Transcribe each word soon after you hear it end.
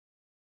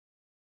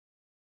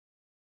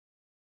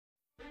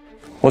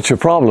What's your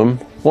problem?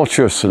 What's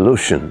your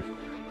solution?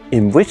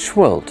 In which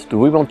world do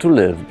we want to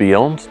live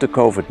beyond the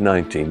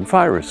COVID-19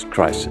 virus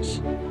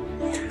crisis?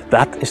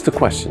 That is the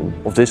question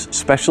of this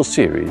special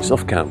series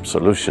of Camp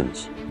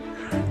Solutions.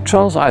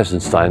 Charles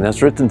Eisenstein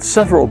has written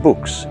several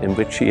books in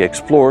which he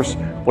explores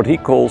what he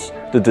calls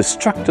the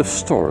destructive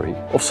story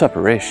of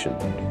separation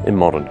in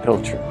modern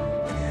culture.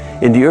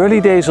 In the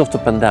early days of the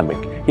pandemic,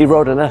 he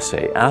wrote an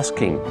essay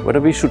asking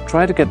whether we should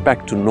try to get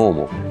back to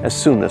normal as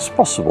soon as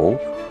possible,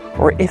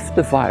 or if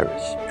the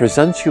virus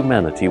presents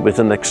humanity with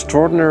an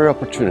extraordinary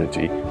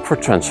opportunity for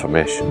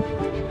transformation.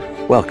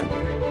 Welcome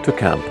to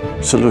Camp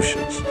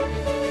Solutions.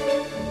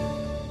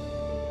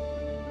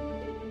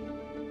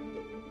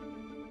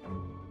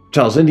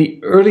 Charles, in the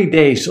early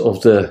days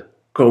of the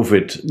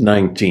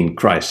COVID-19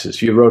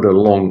 crisis, you wrote a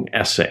long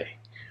essay.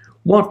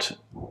 What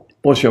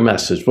was your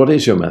message? What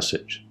is your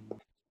message?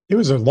 It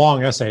was a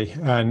long essay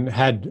and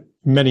had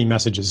many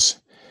messages.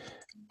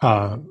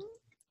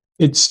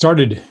 It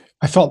started,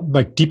 I felt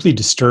like deeply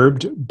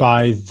disturbed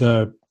by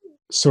the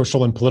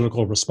social and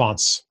political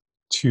response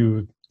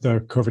to the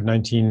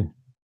COVID-19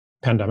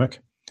 pandemic.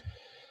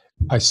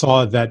 I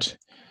saw that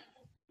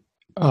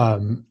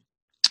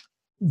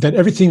that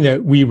everything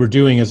that we were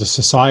doing as a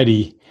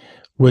society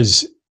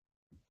was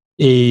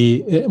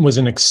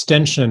an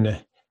extension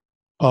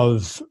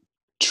of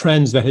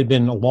trends that had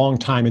been a long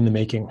time in the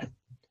making.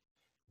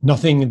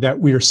 Nothing that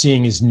we are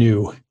seeing is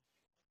new.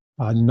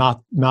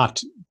 Not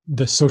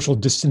the social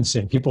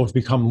distancing. People have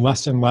become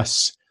less and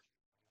less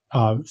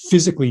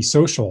physically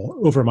social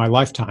over my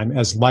lifetime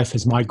as life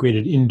has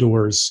migrated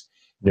indoors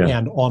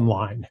and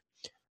online.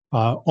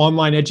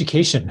 Online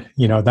education,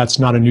 that's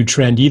not a new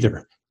trend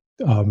either.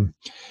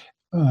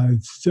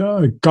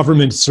 The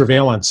government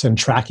surveillance and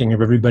tracking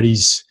of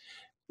everybody's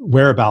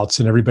whereabouts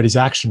and everybody's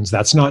actions,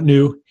 that's not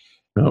new.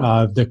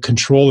 No. The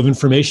control of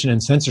information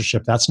and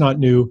censorship, that's not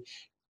new.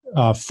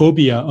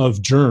 Phobia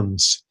of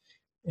germs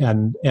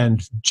and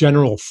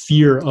general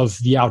fear of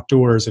the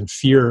outdoors and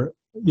fear,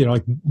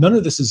 none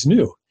of this is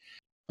new.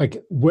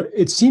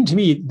 It seemed to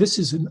me, this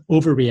is an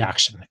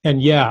overreaction.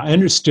 And I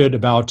understood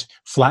about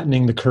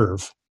flattening the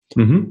curve.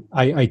 Mm-hmm.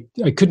 I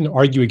couldn't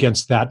argue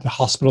against that. The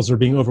hospitals are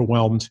being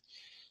overwhelmed.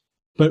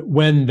 But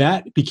when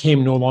that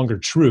became no longer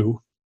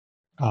true,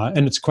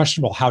 and it's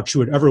questionable how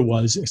true it ever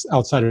was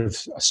outside of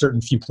a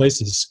certain few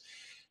places,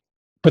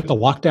 but the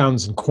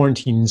lockdowns and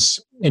quarantines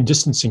and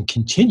distancing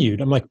continued.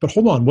 I'm like, but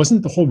hold on,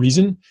 wasn't the whole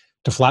reason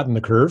to flatten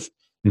the curve?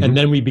 Mm-hmm. And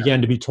then we began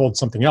to be told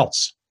something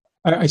else.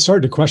 I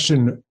started to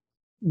question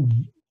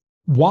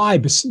why,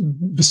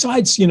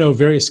 besides,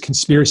 various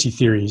conspiracy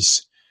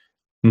theories,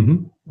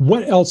 mm-hmm.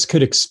 what else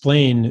could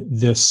explain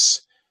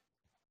this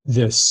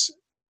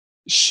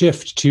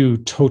shift to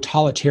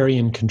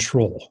totalitarian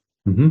control?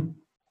 Mm-hmm.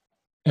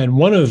 And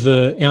one of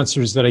the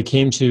answers that I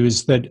came to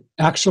is that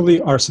actually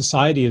our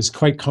society is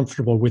quite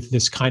comfortable with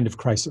this kind of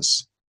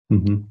crisis,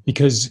 mm-hmm.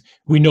 because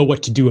we know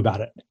what to do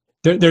about it.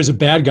 There's a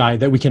bad guy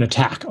that we can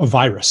attack, a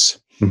virus.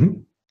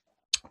 Mm-hmm.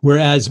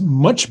 Whereas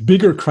much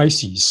bigger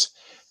crises,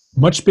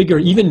 much bigger,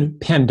 even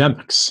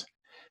pandemics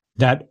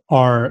that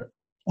are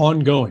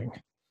ongoing,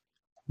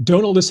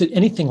 don't elicit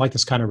anything like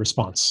this kind of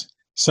response,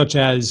 such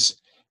as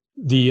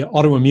the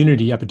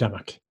autoimmunity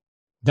epidemic.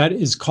 That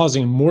is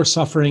causing more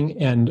suffering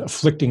and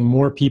afflicting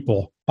more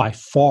people by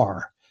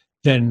far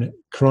than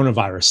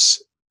coronavirus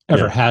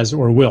ever has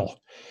or will.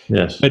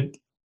 Yes. But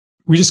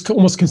we just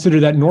almost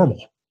consider that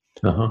normal.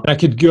 Uh-huh. I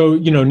could go,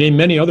 name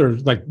many other,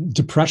 like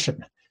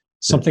depression.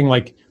 Something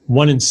like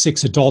 1 in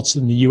 6 adults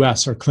in the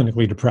US are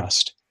clinically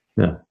depressed.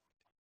 Yeah.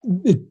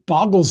 It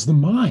boggles the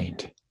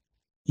mind,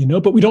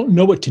 but we don't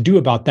know what to do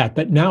about that.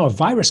 But now a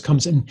virus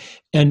comes in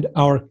and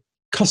our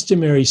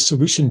customary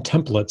solution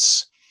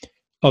templates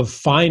of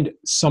find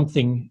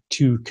something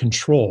to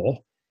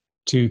control,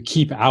 to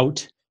keep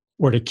out,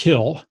 or to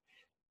kill,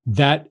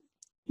 that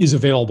is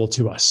available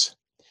to us.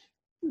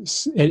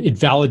 It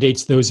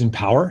validates those in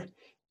power.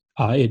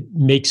 It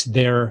makes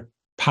their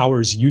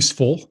powers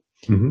useful.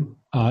 Mm-hmm.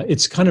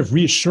 It's kind of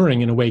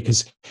reassuring in a way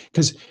because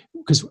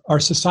our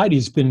society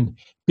has been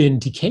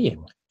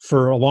decaying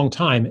for a long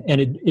time,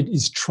 and it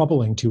is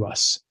troubling to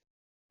us.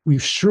 We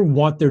sure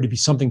want there to be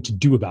something to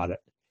do about it.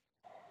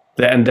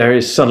 And there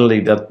is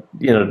suddenly that,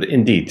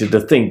 indeed, the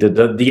thing,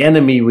 the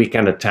enemy we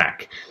can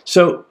attack.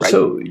 So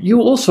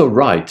you also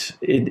write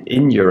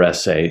in your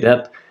essay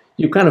that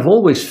you kind of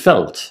always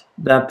felt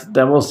that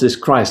there was this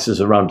crisis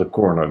around the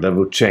corner that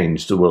would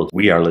change the world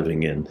we are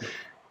living in.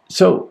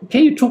 So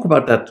can you talk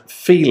about that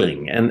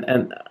feeling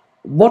and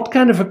what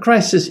kind of a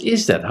crisis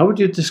is that? How would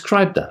you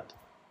describe that?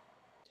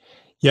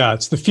 Yeah,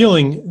 it's the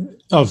feeling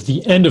of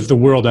the end of the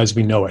world as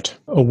we know it,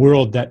 a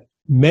world that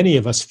many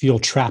of us feel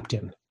trapped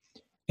in,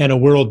 and a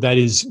world that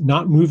is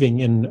not moving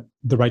in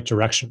the right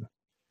direction.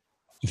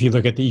 If you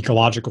look at the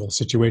ecological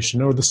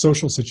situation or the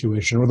social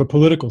situation or the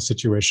political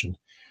situation,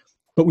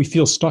 but we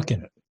feel stuck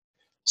in it.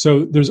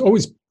 So there's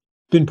always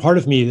been part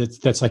of me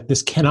that's like,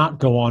 this cannot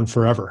go on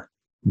forever.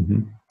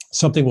 Mm-hmm.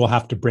 Something will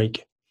have to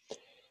break.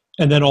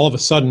 And then all of a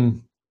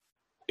sudden,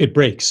 it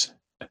breaks.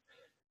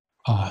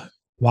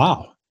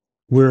 Wow,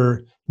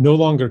 we're no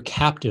longer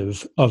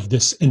captive of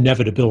this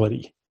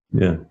inevitability.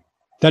 Yeah.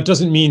 That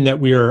doesn't mean that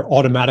we are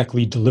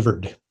automatically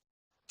delivered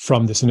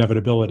from this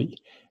inevitability.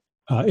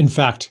 In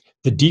fact,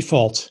 the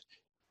default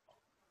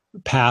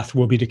path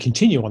will be to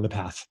continue on the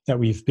path that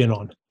we've been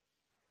on.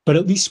 But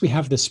at least we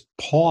have this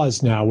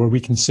pause now where we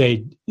can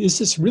say, is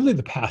this really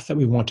the path that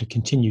we want to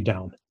continue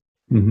down?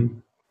 Mm-hmm.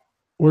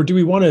 Or do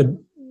we want to,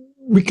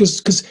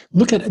 because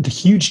look at the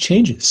huge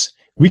changes.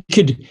 We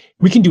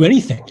can do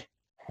anything.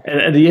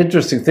 And the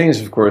interesting thing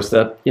is, of course,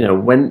 that,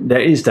 when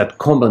there is that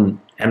common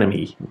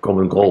enemy,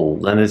 common goal,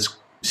 then it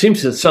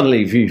seems to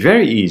suddenly be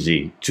very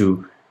easy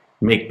to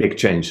make big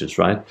changes,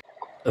 right?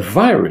 A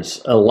virus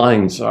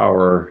aligns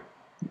our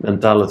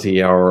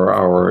mentality,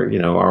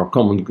 our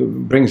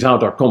common, brings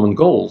out our common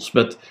goals.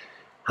 But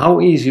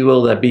how easy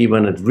will that be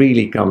when it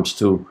really comes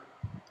to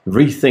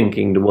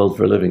rethinking the world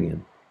we're living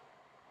in?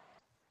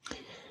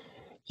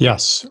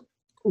 Yes.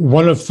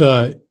 One of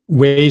the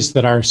ways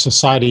that our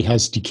society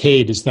has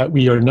decayed is that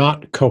we are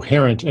not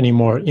coherent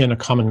anymore in a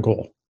common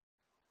goal.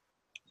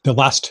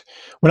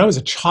 When I was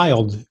a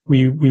child,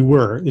 we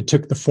were. It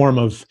took the form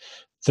of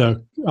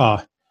the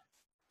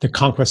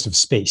conquest of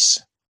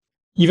space.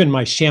 Even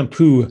my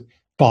shampoo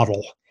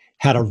bottle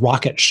had a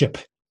rocket ship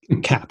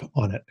cap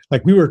on it.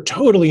 Like, we were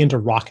totally into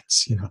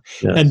rockets, Yes.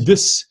 And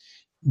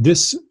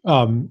this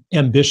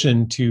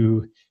ambition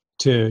to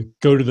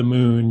go to the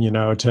moon,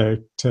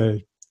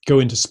 to go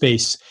into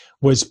space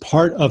was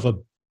part of a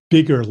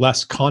bigger,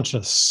 less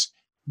conscious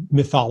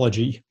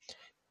mythology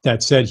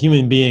that said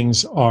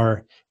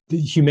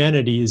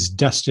humanity is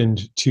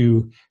destined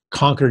to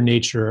conquer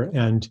nature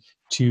and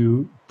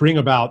to bring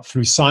about,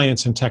 through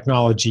science and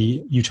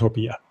technology,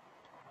 utopia.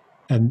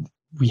 And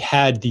we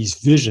had these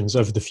visions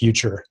of the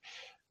future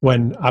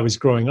when I was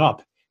growing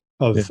up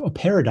of a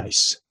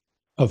paradise,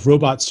 of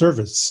robot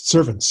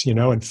servants,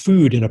 and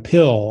food in a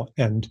pill,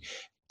 and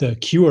the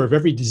cure of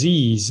every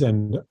disease,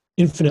 and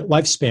infinite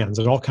lifespans,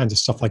 and all kinds of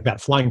stuff like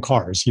that. Flying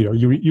cars,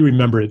 you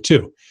remember it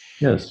too.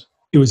 Yes.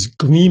 It was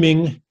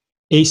gleaming,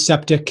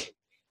 aseptic.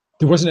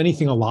 There wasn't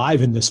anything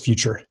alive in this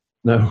future.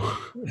 No.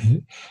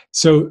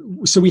 So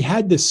we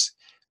had this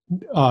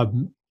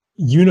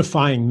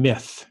unifying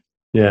myth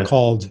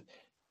called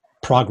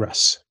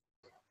progress.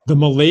 The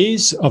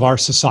malaise of our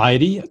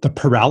society, the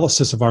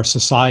paralysis of our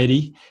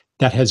society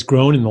that has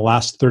grown in the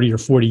last 30 or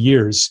 40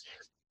 years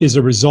is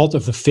a result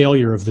of the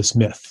failure of this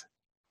myth.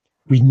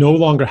 We no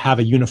longer have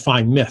a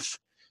unifying myth.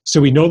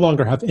 So we no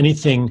longer have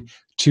anything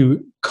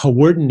to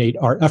coordinate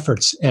our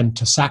efforts and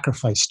to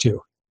sacrifice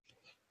to.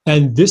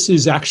 And this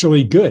is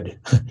actually good.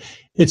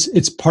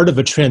 It's part of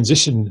a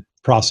transition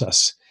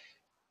process.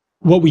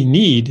 What we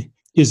need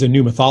is a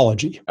new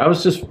mythology. I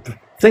was just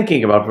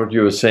thinking about what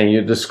you were saying.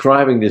 You're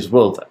describing this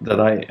world that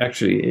I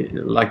actually,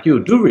 like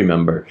you, do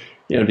remember.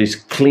 These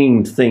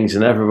clean things,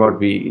 and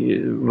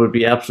everybody would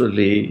be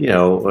absolutely,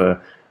 how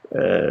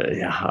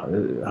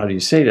do you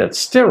say that?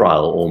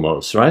 Sterile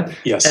almost, right?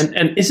 Yes.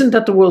 And isn't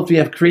that the world we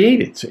have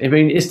created? I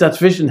mean,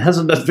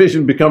 hasn't that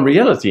vision become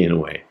reality in a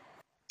way?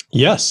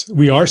 Yes,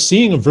 we are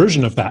seeing a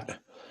version of that.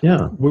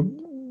 Yeah.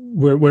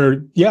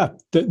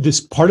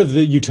 This part of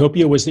the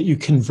utopia was that you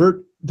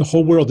convert the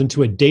whole world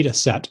into a data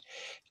set,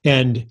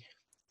 and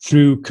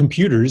through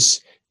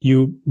computers,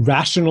 you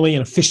rationally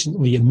and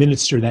efficiently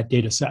administer that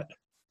data set.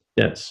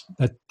 Yes.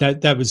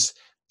 That was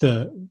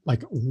the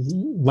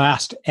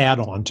last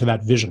add-on to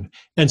that vision.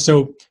 And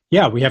so,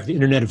 we have the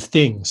Internet of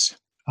Things,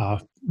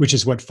 which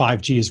is what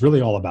 5G is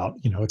really all about.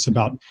 It's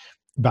about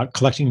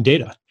collecting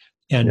data.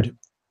 And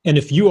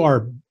if you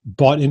are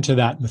bought into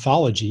that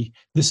mythology,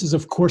 this is,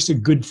 of course, a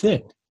good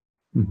thing.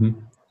 Mm-hmm.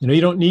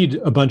 You don't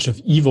need a bunch of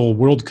evil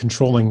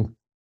world-controlling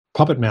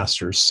puppet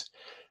masters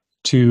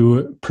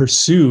to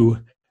pursue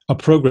a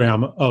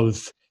program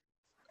of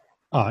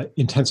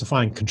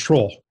intensifying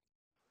control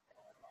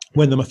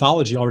when the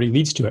mythology already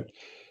leads to it.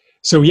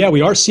 So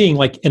we are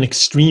seeing an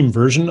extreme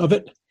version of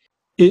it.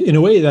 In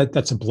a way,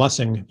 that's a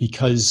blessing,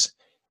 because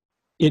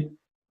it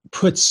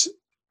puts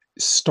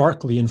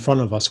starkly in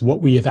front of us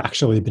what we have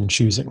actually been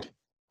choosing.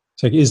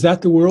 It's like, is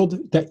that the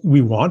world that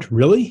we want,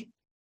 really?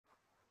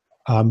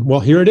 Well,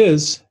 here it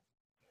is.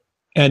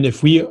 And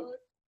if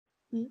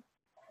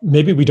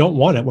maybe we don't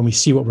want it when we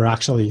see what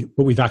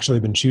we've actually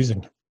been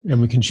choosing,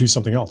 and we can choose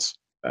something else.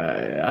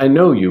 I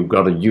know you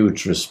got a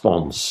huge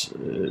response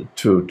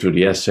to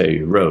the essay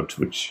you wrote,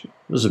 which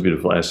was a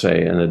beautiful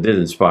essay, and it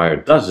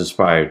does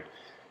inspire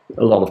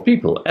a lot of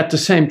people. At the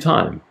same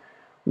time,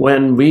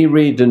 when we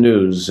read the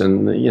news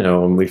and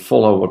we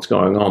follow what's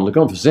going on, the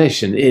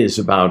conversation is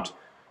about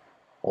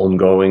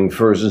ongoing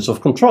versions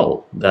of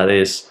control. That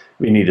is,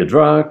 we need a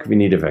drug, we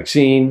need a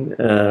vaccine,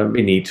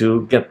 we need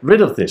to get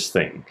rid of this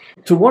thing.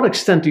 To what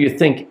extent do you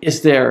think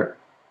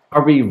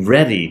are we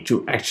ready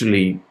to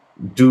actually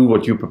do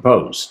what you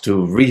propose,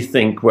 to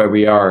rethink where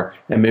we are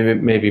and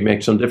maybe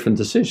make some different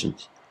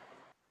decisions?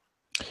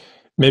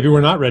 Maybe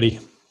we're not ready.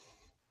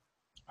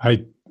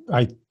 I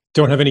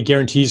don't have any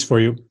guarantees for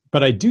you,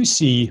 but I do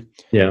see.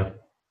 Yeah.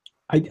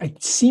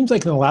 It seems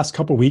like in the last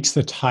couple of weeks,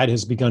 the tide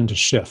has begun to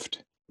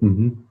shift.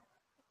 Mm-hmm.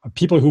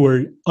 People who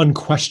were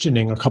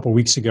unquestioning a couple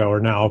weeks ago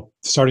are now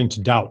starting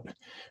to doubt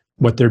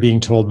what they're being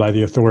told by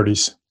the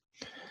authorities.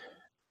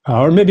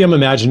 Or maybe I'm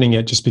imagining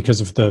it just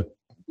because of the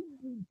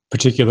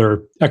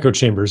particular echo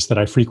chambers that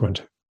I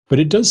frequent. But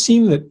it does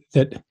seem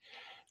that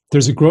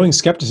there's a growing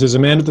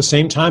skepticism and at the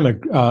same time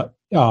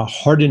a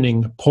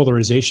hardening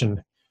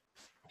polarization,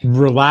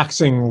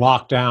 relaxing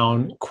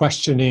lockdown,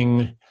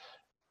 questioning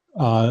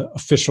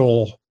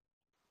official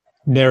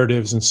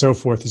narratives and so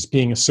forth is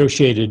being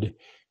associated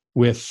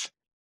with,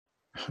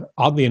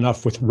 oddly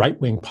enough, with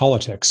right-wing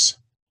politics,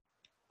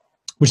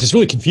 which is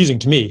really confusing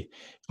to me.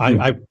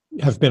 I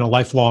have been a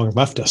lifelong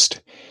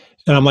leftist.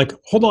 And I'm like,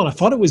 hold on, I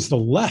thought it was the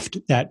left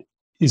that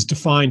is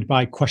defined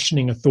by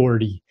questioning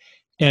authority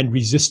and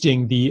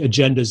resisting the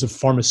agendas of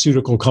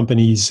pharmaceutical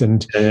companies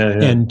and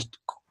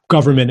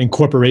government and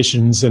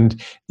corporations,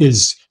 and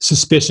is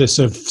suspicious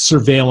of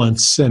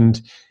surveillance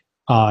and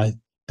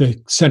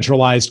the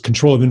centralized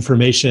control of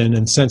information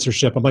and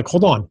censorship. I'm like,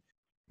 hold on,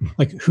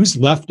 like who's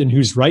left and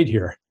who's right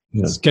here?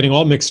 Yeah. It's getting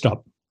all mixed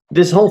up.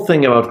 This whole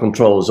thing about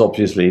control is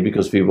obviously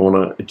because we want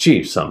to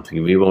achieve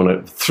something. We want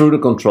to, through the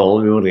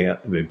control,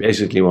 we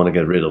basically want to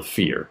get rid of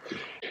fear.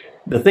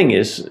 The thing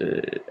is,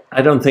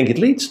 I don't think it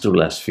leads to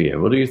less fear.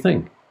 What do you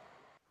think?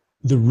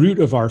 The root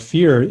of our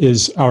fear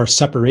is our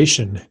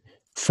separation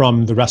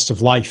from the rest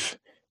of life,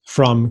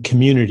 from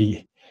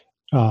community,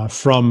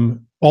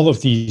 from all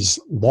of these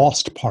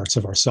lost parts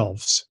of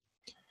ourselves.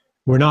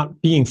 We're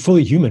not being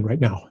fully human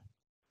right now.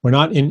 We're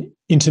not in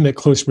intimate,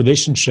 close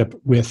relationship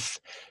with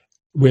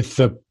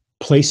the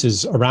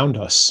places around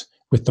us,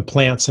 with the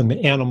plants and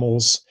the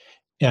animals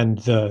and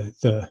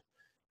the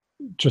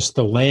just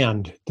the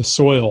land, the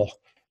soil.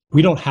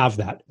 We don't have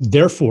that.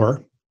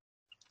 Therefore,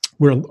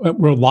 we're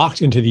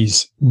locked into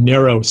these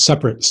narrow,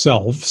 separate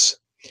selves,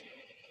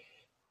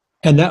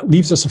 and that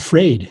leaves us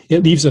afraid.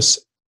 It leaves us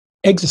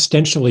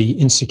existentially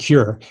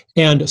insecure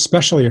and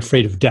especially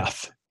afraid of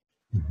death.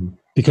 Mm-hmm.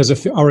 Because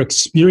if our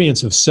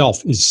experience of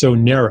self is so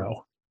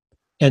narrow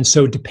and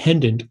so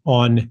dependent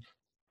on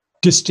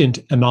distant,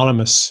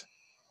 anonymous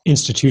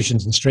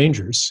institutions and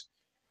strangers,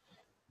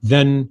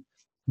 then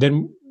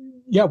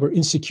we're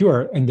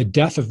insecure, and the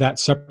death of that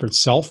separate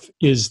self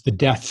is the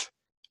death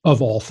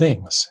of all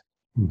things.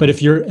 Mm-hmm. But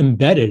if you're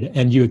embedded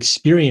and you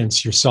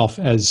experience yourself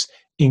as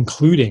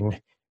including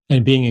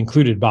and being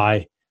included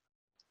by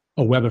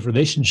a web of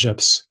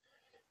relationships,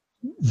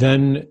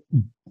 then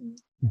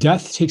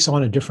death takes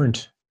on a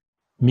different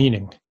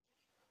meaning.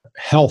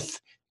 Health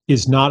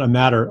is not a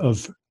matter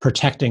of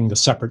protecting the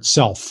separate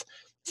self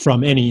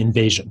from any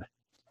invasion.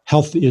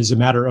 Health is a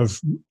matter of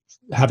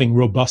having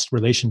robust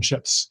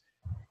relationships,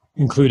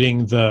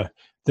 including the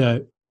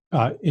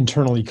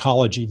internal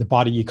ecology, the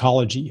body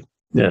ecology,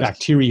 the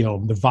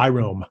bacteriome, the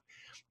virome.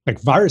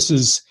 Like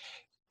viruses,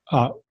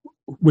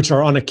 which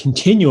are on a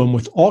continuum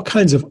with all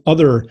kinds of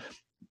other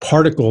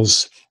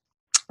particles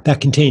that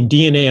contain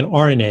DNA and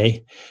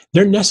RNA,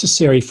 they're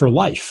necessary for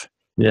life.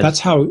 Yes.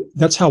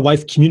 That's how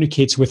life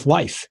communicates with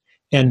life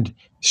and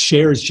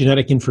shares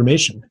genetic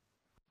information.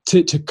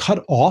 To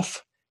cut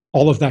off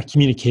all of that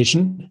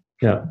communication,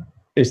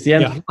 it's the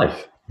end of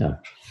life. Yeah.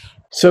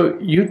 So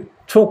you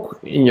talk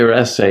in your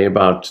essay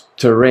about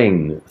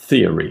terrain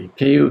theory.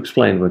 Can you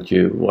explain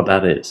what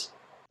that is?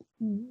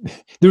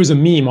 There was a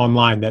meme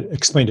online that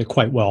explained it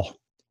quite well.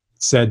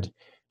 It said,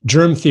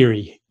 germ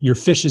theory, your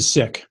fish is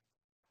sick,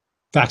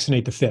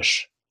 vaccinate the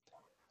fish.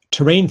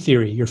 Terrain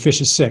theory, your fish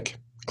is sick,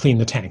 clean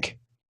the tank.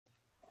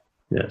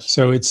 Yes.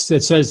 So it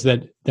says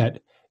that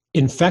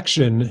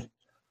infection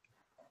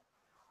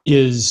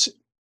is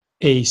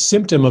a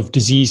symptom of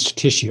diseased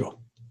tissue,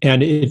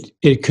 and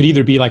it could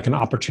either be like an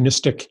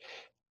opportunistic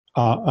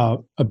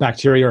a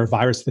bacteria or a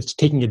virus that's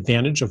taking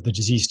advantage of the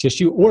diseased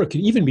tissue, or it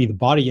could even be the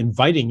body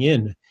inviting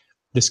in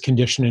this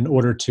condition in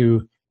order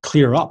to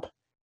clear up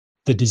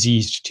the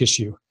diseased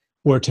tissue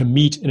or to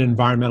meet an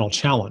environmental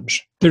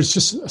challenge. There's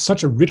just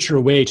such a richer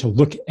way to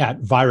look at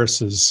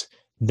viruses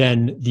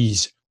than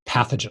these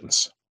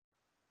pathogens.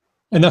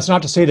 And that's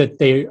not to say that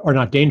they are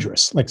not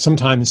dangerous. Like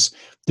sometimes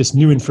this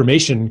new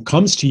information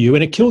comes to you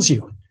and it kills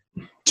you.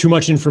 Too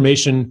much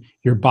information,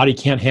 your body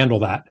can't handle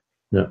that.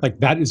 Yeah. Like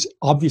that is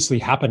obviously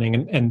happening.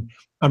 And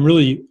I'm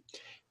really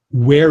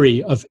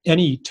wary of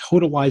any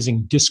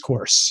totalizing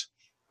discourse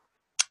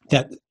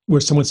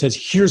where someone says,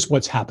 here's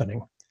what's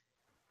happening,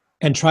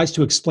 and tries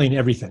to explain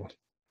everything.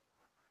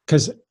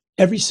 Because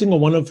every single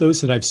one of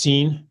those that I've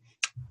seen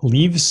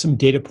leaves some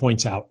data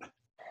points out.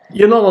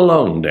 You're not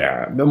alone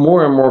there.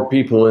 More and more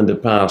people in the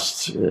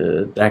past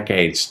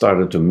decades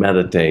started to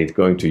meditate,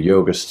 going to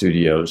yoga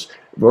studios.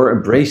 We're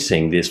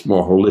embracing this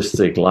more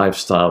holistic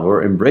lifestyle.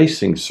 We're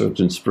embracing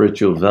certain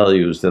spiritual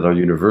values that are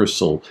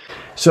universal.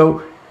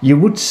 So you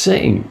would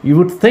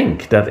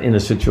think that in a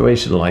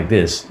situation like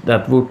this,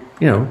 that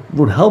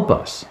would help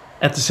us.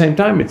 At the same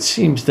time, it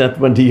seems that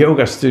when the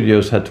yoga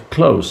studios had to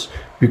close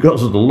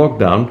because of the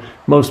lockdown,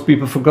 most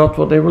people forgot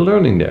what they were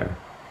learning there.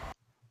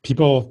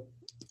 People,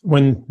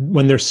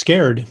 when they're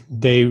scared,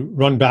 they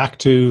run back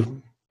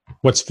to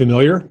what's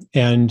familiar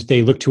and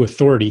they look to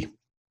authority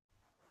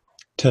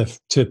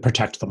to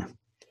protect them.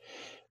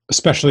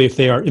 especially if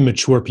they are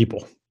immature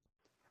people.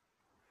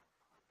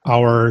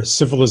 Our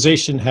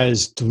civilization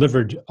has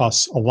delivered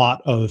us a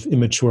lot of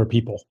immature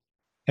people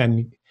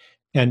and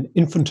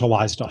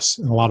infantilized us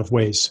in a lot of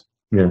ways.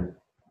 Yeah.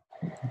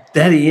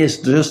 Daddy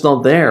is just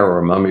not there,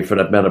 or mommy for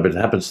that matter, but it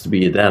happens to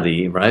be a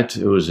daddy, right,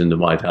 who is in the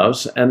White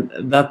House. And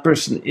that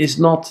person is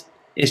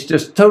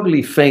just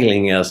totally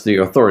failing as the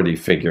authority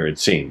figure, it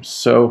seems.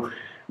 So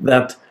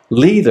that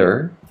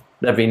leader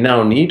that we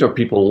now need, or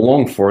people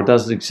long for,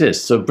 doesn't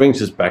exist. So it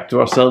brings us back to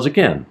ourselves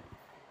again.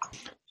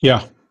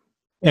 Yeah.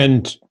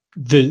 And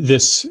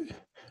this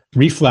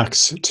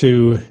reflex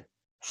to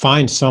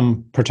find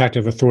some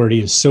protective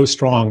authority is so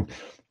strong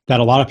that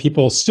a lot of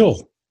people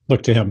still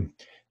look to him,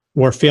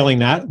 or failing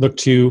that, look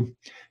to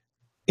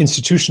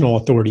institutional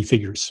authority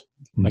figures,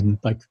 like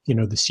the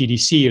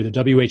CDC or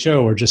the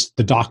WHO or just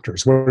the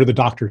doctors. What do the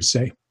doctors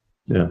say?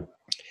 Yeah.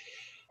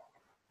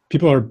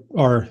 People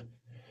are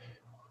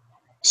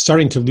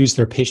starting to lose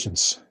their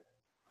patience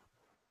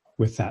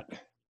with that.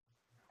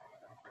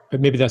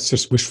 But maybe that's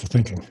just wishful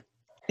thinking.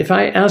 If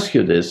I ask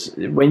you this,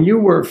 when you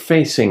were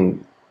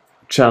facing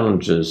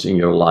challenges in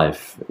your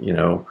life,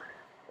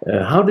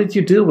 how did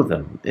you deal with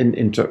them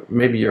in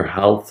maybe your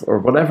health or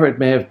whatever it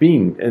may have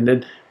been? And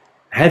then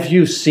have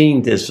you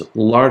seen this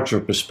larger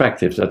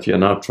perspective that you're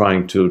now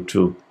trying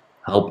to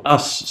help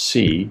us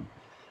see?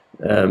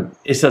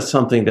 Is that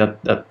something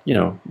that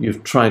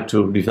you've tried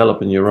to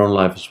develop in your own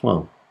life as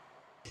well?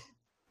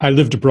 I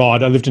lived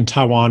abroad. I lived in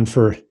Taiwan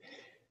for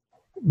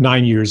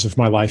 9 years of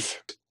my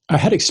life. I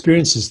had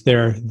experiences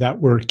there that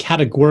were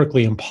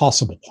categorically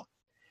impossible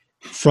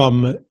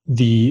from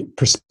the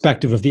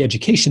perspective of the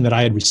education that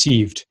I had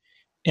received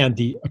and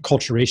the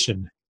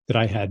acculturation that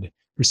I had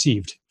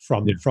received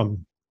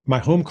from my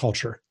home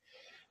culture.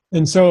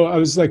 And so I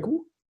was like,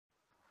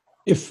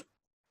 if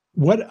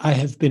what I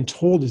have been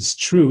told is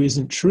true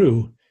isn't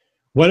true,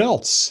 what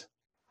else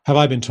have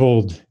I been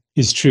told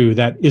is true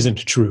that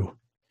isn't true?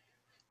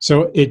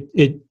 So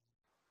it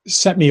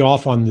set me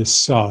off on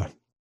this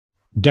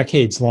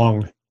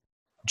decades-long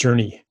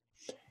journey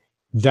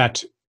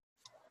that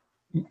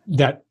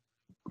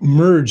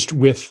merged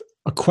with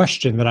a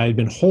question that I had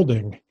been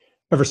holding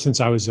ever since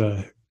I was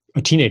a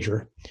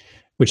teenager,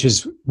 which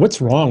is, what's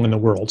wrong in the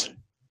world?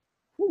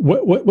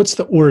 What's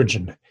the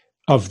origin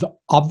of the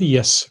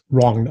obvious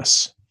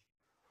wrongness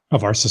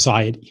of our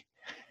society?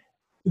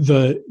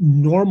 The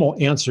normal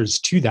answers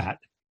to that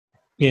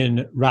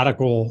in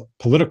radical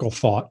political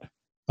thought,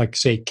 like,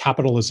 say,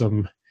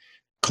 capitalism,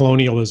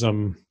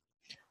 colonialism,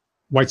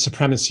 white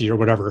supremacy, or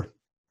whatever,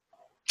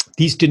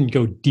 these didn't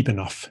go deep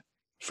enough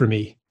for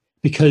me,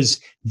 because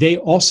they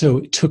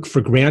also took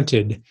for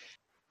granted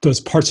those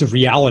parts of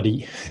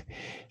reality,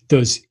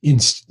 those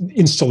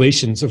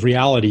installations of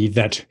reality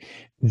that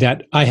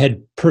I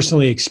had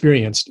personally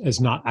experienced as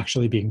not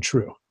actually being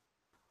true.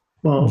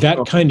 Well,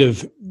 that kind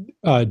of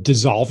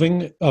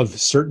dissolving of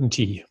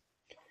certainty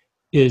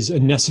is a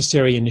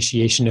necessary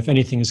initiation if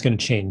anything is going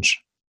to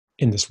change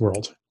in this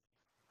world.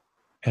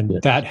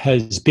 And that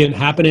has been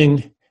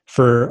happening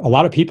for a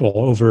lot of people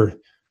over,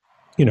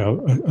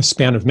 a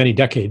span of many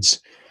decades.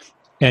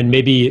 And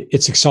maybe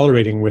it's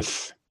accelerating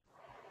with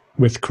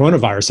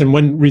coronavirus. And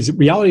when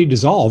reality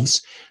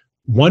dissolves,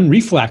 one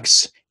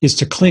reflex is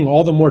to cling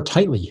all the more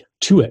tightly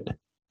to it.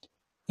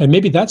 And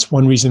maybe that's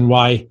one reason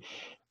why,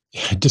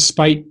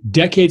 despite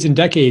decades and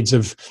decades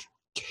of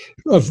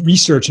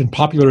research and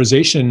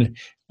popularization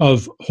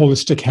of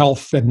holistic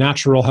health and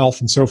natural health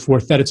and so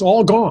forth, that it's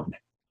all gone.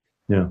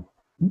 Yeah.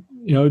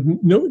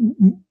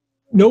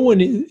 No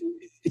one,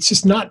 it's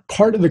just not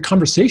part of the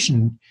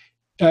conversation,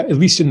 at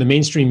least in the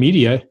mainstream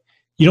media.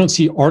 You don't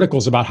see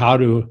articles about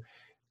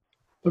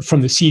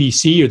from the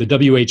CDC or the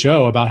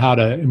WHO about how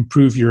to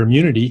improve your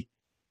immunity.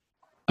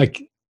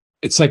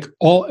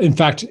 In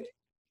fact,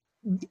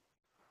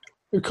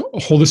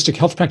 holistic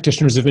health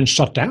practitioners have been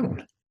shut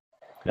down.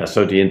 Yeah,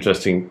 so the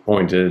interesting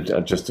point is,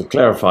 just to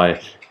clarify,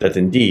 that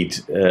indeed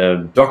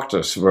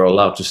doctors were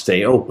allowed to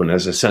stay open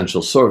as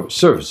essential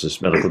services,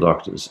 medical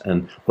doctors,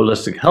 and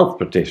holistic health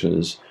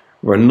practitioners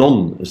were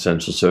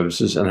non-essential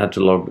services and had to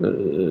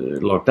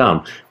lock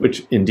down,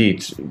 which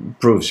indeed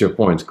proves your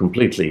point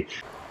completely.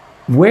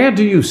 Where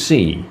do you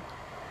see,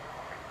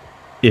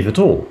 if at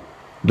all,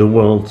 the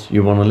world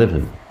you want to live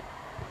in?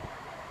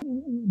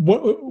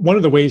 One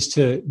of the ways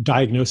to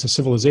diagnose a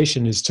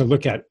civilization is to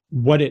look at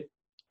what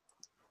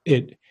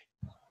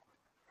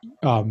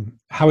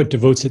how it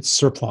devotes its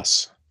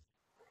surplus.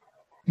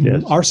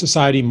 Yes. Our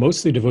society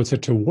mostly devotes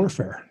it to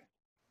warfare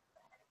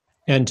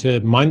and to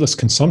mindless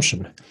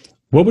consumption.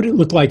 What would it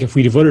look like if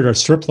we devoted our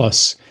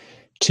surplus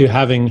to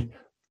having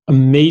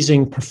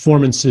amazing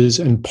performances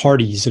and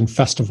parties and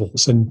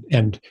festivals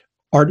and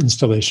art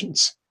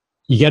installations?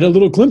 You get a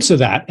little glimpse of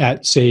that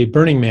at, say,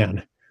 Burning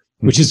Man,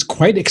 which is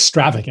quite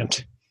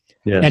extravagant.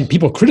 Yes. And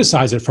people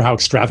criticize it for how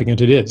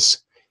extravagant it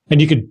is. And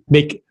you could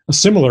make a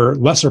similar,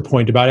 lesser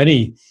point about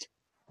any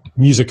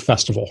music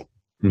festival,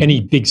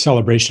 any big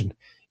celebration.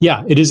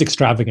 Yeah, it is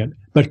extravagant,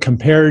 but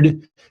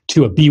compared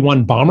to a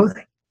B-1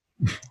 bomber,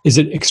 is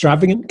it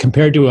extravagant?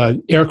 Compared to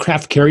an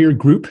aircraft carrier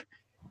group,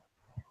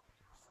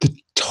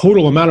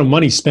 total amount of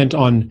money spent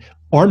on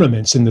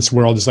armaments in this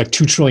world is like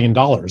 $2 trillion.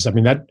 I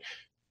mean, that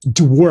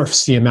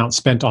dwarfs the amount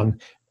spent on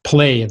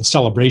play and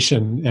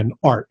celebration and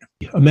art.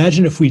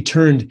 Imagine if we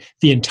turned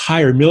the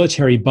entire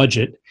military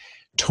budget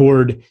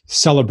toward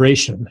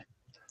celebration,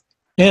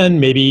 and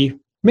maybe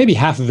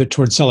half of it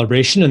toward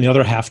celebration and the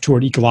other half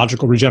toward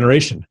ecological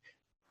regeneration.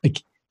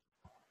 Like,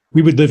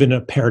 we would live in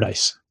a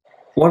paradise.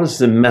 What is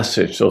the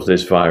message of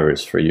this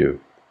virus for you?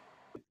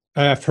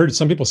 I've heard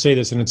some people say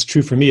this, and it's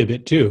true for me a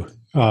bit too,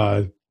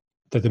 that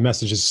the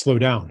message is slow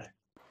down.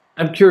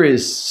 I'm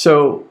curious,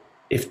 so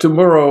if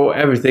tomorrow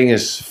everything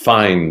is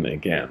fine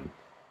again,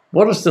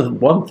 what is the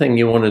one thing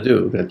you want to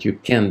do that you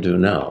can do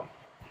now?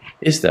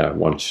 Is there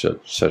one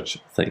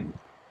such thing?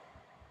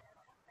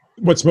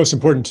 What's most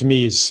important to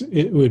me is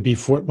it would be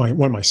for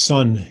what my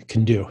son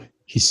can do.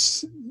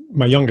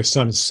 My youngest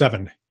son is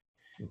 7.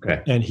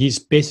 Okay. And he's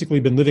basically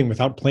been living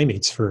without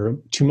playmates for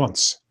 2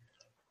 months.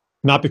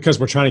 Not because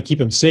we're trying to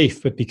keep him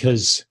safe, but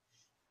because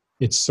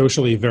it's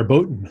socially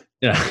verboten.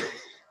 Yeah.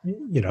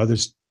 You know,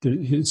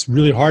 it's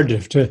really hard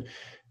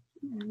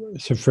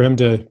for him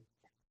to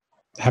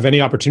have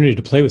any opportunity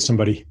to play with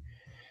somebody.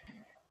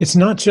 It's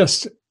not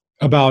just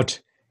about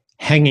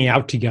hanging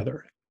out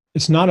together.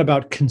 It's not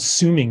about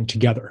consuming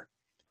together.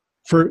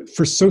 For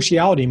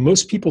sociality,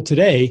 most people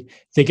today,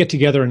 they get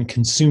together and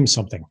consume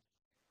something.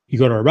 You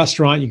go to a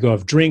restaurant, you go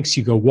have drinks,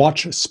 you go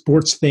watch a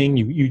sports thing,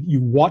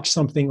 you watch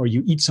something, or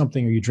you eat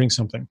something, or you drink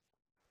something.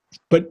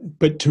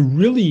 But to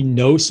really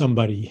know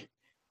somebody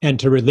and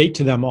to relate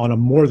to them on a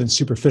more than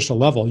superficial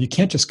level, you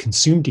can't just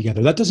consume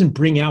together. That doesn't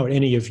bring out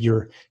any of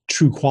your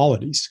true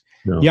qualities.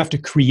 No. You have to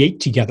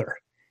create together.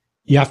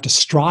 You have to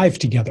strive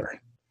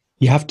together.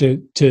 You have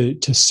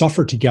to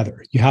suffer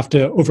together. You have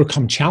to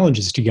overcome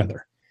challenges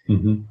together.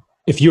 Mm-hmm.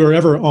 If you are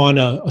ever on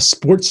a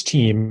sports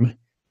team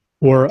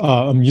or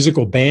a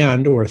musical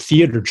band or a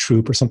theater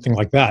troupe or something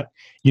like that,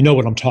 you know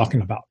what I'm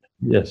talking about.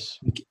 Yes.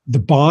 The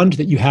bond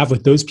that you have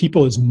with those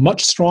people is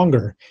much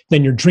stronger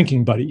than your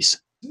drinking buddies.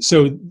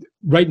 So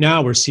right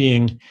now we're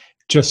seeing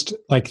just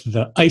like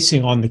the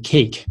icing on the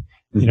cake,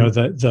 mm-hmm. you know,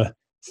 the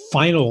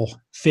final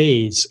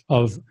phase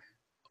of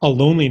a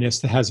loneliness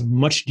that has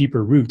much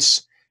deeper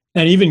roots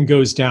and even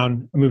goes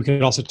down. I mean, we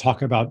could also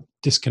talk about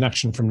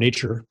disconnection from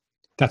nature.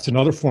 That's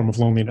another form of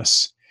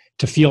loneliness,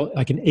 to feel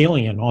like an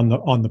alien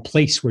on the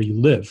place where you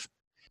live.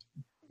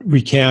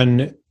 We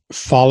can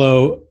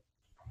follow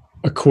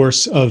a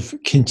course of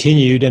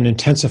continued and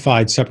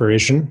intensified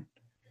separation,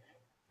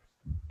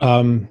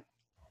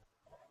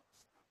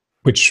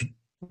 which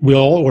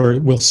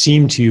will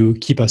seem to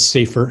keep us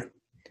safer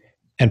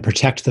and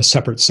protect the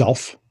separate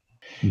self.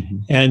 Mm-hmm.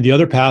 And the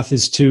other path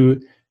is to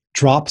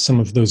drop some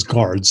of those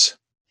guards,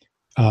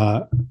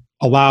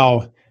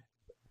 allow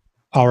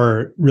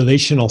our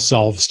relational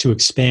selves to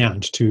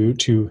expand,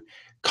 to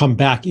come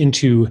back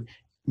into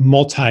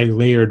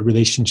multi-layered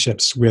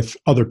relationships with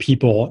other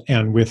people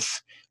and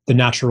with the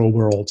natural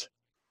world,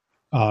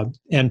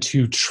 and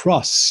to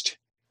trust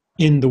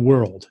in the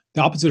world.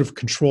 The opposite of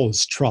control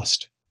is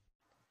trust.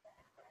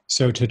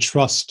 So to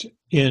trust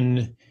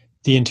in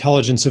the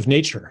intelligence of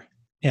nature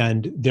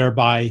and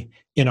thereby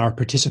in our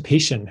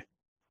participation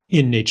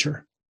in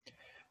nature,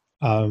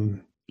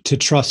 to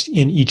trust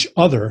in each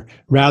other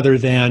rather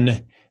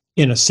than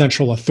in a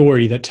central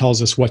authority that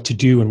tells us what to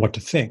do and what to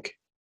think.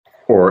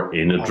 Or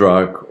in a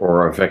drug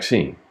or a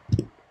vaccine.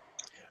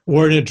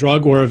 Or in a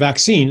drug or a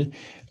vaccine.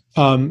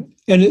 And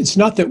it's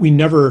not that we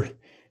never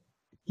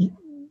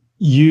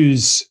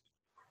use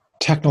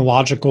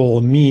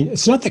technological means.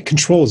 It's not that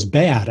control is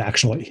bad,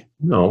 actually.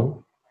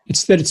 No.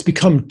 It's that it's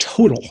become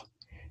total.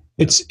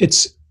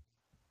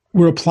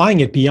 We're applying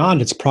it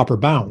beyond its proper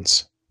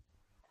bounds.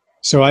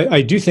 So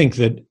I do think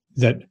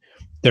that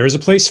there is a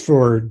place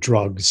for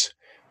drugs.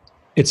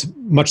 It's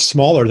much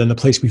smaller than the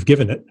place we've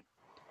given it.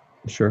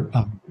 Sure.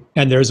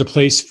 And there's a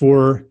place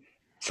for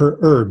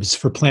herbs,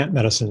 for plant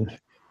medicine,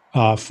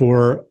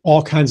 for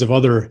all kinds of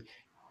other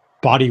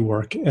body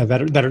work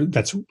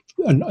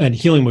and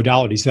healing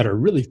modalities that are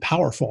really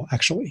powerful,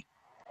 actually.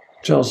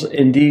 Charles,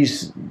 in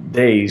these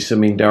days, I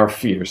mean, there are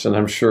fears, and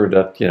I'm sure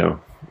that,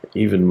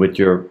 even with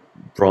your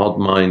broad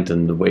mind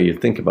and the way you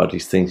think about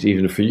these things,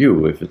 even for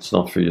you, if it's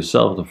not for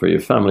yourself or for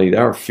your family,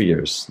 there are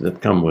fears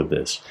that come with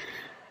this.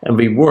 And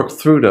we work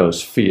through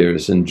those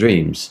fears and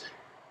dreams.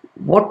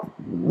 What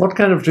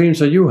kind of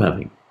dreams are you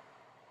having?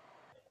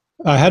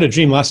 I had a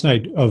dream last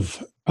night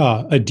of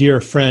a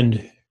dear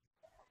friend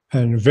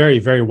and a very,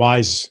 very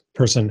wise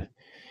person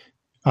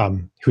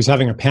who was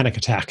having a panic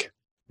attack.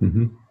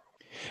 Mm-hmm.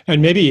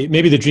 And maybe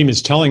the dream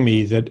is telling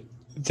me that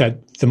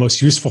the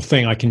most useful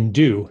thing I can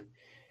do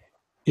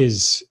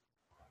is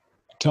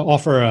to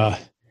offer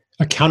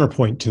a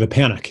counterpoint to the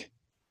panic,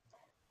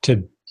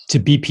 to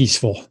be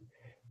peaceful,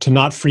 to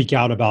not freak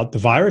out about the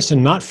virus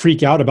and not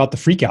freak out about the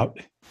freak out.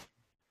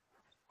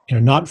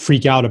 Not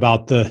freak out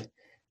about the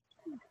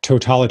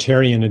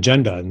totalitarian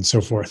agenda and so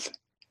forth.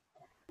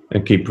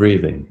 And keep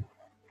breathing.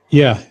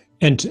 Yeah.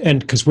 And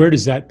because where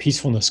does that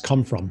peacefulness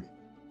come from?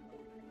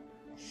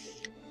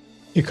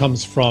 It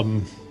comes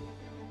from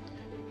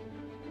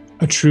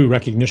a true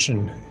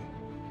recognition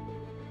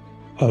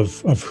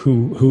of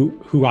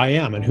who I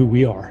am and who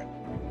we are.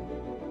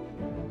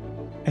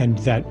 And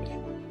that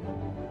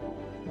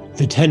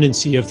the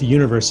tendency of the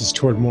universe is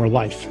toward more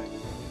life.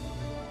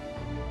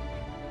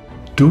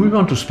 Do we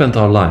want to spend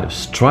our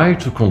lives trying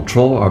to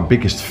control our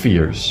biggest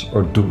fears,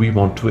 or do we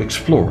want to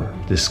explore,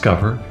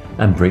 discover,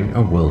 and bring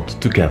our world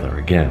together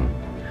again?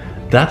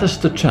 That is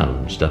the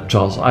challenge that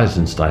Charles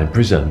Eisenstein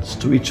presents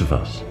to each of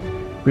us.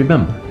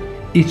 Remember,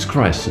 each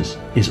crisis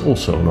is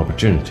also an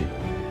opportunity.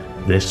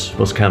 This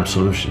was Camp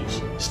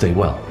Solutions. Stay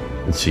well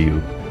and see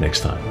you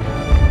next time.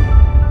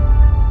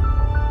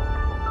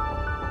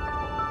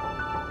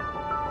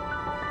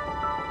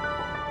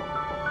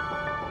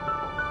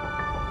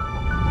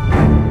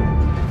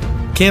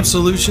 Camp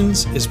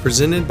Solutions is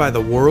presented by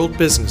the World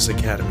Business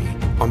Academy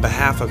on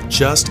behalf of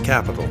Just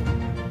Capital.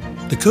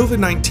 The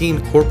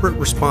COVID-19 Corporate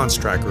Response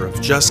Tracker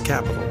of Just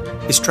Capital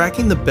is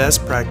tracking the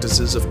best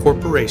practices of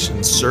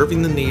corporations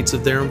serving the needs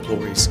of their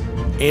employees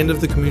and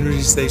of the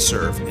communities they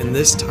serve in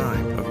this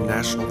time of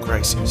national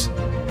crises.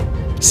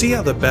 See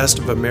how the best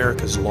of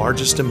America's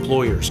largest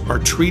employers are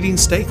treating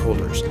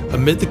stakeholders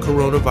amid the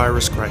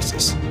coronavirus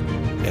crisis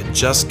at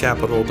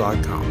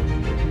justcapital.com.